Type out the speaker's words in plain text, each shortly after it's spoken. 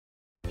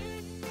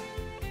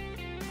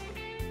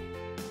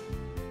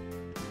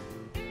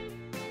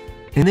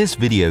In this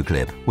video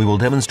clip, we will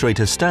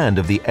demonstrate a stand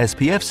of the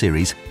SPF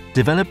series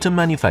developed and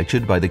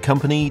manufactured by the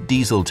company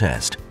Diesel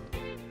Test.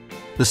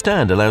 The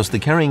stand allows the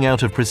carrying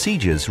out of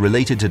procedures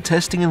related to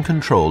testing and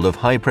control of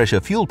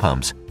high-pressure fuel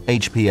pumps,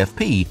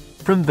 HPFP,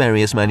 from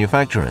various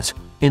manufacturers,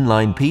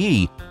 inline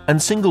PE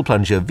and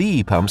single-plunger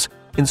VE pumps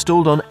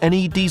installed on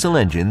any diesel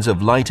engines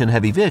of light and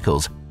heavy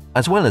vehicles,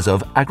 as well as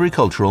of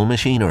agricultural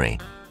machinery.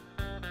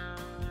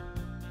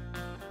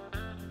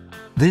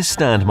 This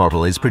stand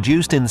model is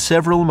produced in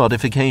several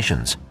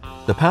modifications,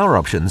 the power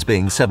options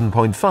being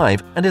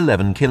 7.5 and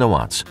 11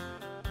 kilowatts.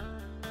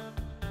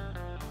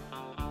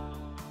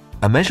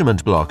 A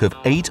measurement block of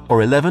 8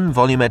 or 11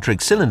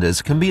 volumetric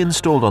cylinders can be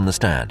installed on the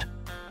stand.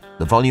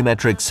 The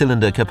volumetric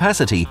cylinder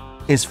capacity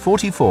is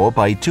 44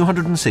 by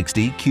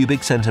 260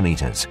 cubic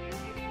centimeters.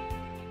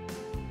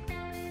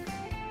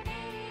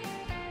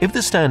 If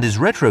the stand is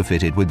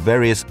retrofitted with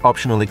various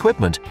optional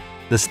equipment,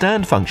 the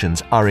stand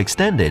functions are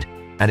extended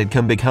and it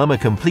can become a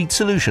complete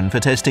solution for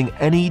testing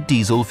any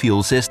diesel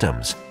fuel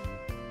systems.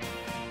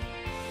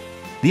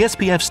 The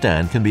SPF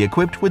stand can be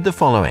equipped with the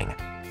following.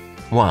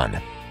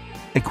 1.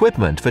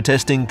 Equipment for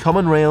testing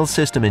common rail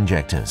system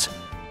injectors.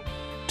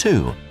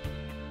 2.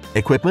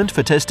 Equipment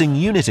for testing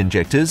unit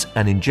injectors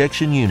and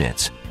injection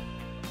units.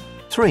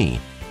 3.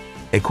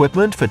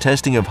 Equipment for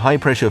testing of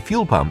high-pressure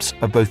fuel pumps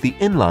of both the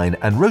inline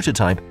and rotor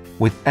type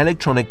with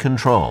electronic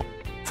control.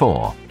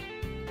 4.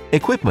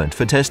 Equipment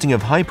for testing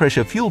of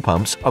high-pressure fuel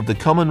pumps of the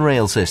common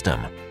rail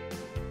system.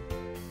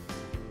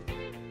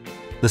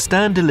 The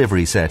stand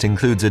delivery set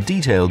includes a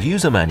detailed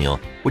user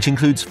manual which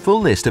includes full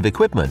list of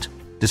equipment,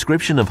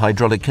 description of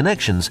hydraulic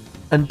connections,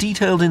 and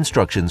detailed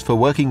instructions for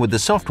working with the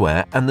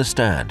software and the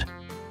stand.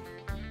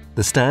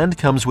 The stand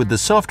comes with the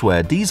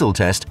software Diesel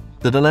Test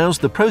that allows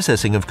the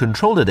processing of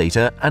controller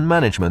data and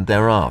management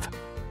thereof.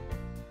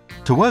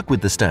 To work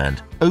with the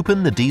stand,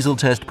 open the Diesel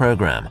Test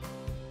program.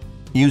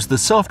 Use the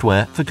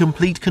software for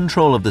complete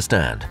control of the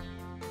stand.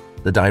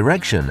 The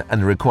direction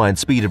and the required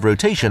speed of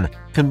rotation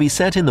can be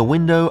set in the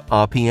window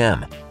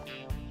RPM.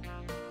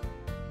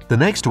 The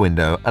next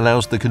window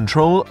allows the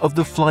control of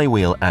the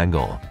flywheel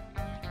angle.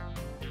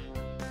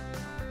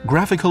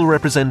 Graphical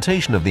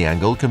representation of the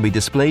angle can be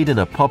displayed in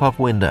a pop-up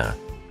window.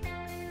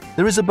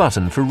 There is a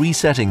button for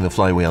resetting the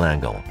flywheel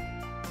angle.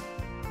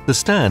 The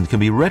stand can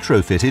be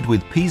retrofitted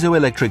with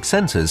piezoelectric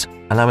sensors,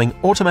 allowing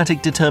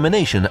automatic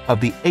determination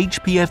of the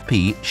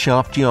HPFP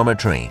shaft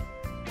geometry.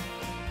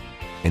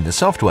 In the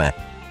software,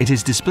 it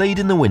is displayed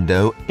in the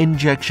window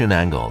Injection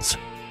Angles.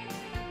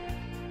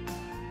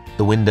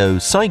 The window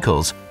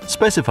Cycles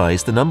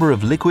specifies the number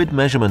of liquid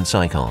measurement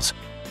cycles.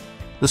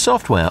 The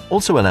software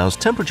also allows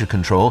temperature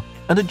control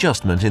and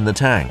adjustment in the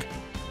tank.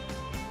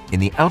 In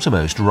the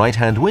outermost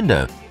right-hand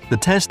window, the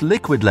test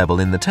liquid level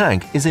in the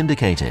tank is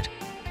indicated,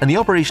 and the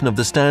operation of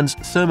the stand's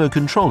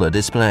thermocontroller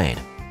displayed.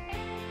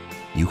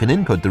 You can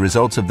input the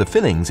results of the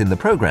fillings in the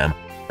program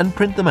and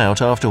print them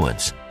out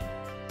afterwards.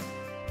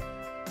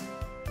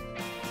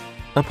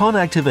 Upon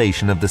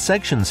activation of the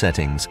section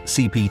settings,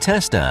 CP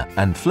Tester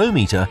and Flow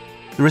Meter,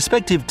 the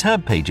respective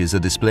tab pages are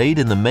displayed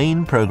in the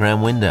main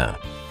program window.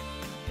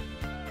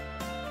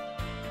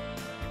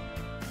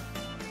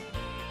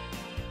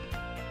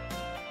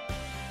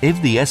 If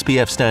the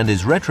SPF stand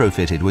is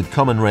retrofitted with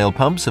common rail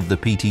pumps of the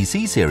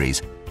PTC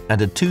series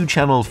and a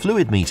 2-channel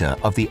fluid meter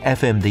of the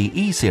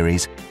FMDE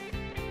series,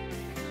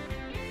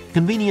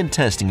 convenient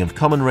testing of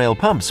common rail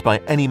pumps by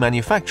any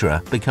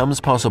manufacturer becomes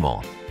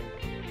possible.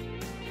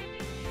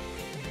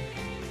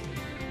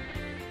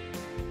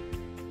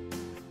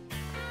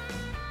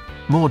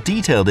 More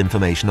detailed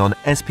information on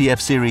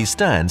SPF series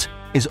stands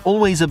is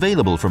always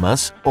available from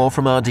us or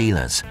from our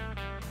dealers.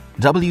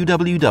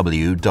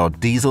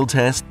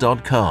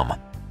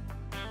 www.dieseltest.com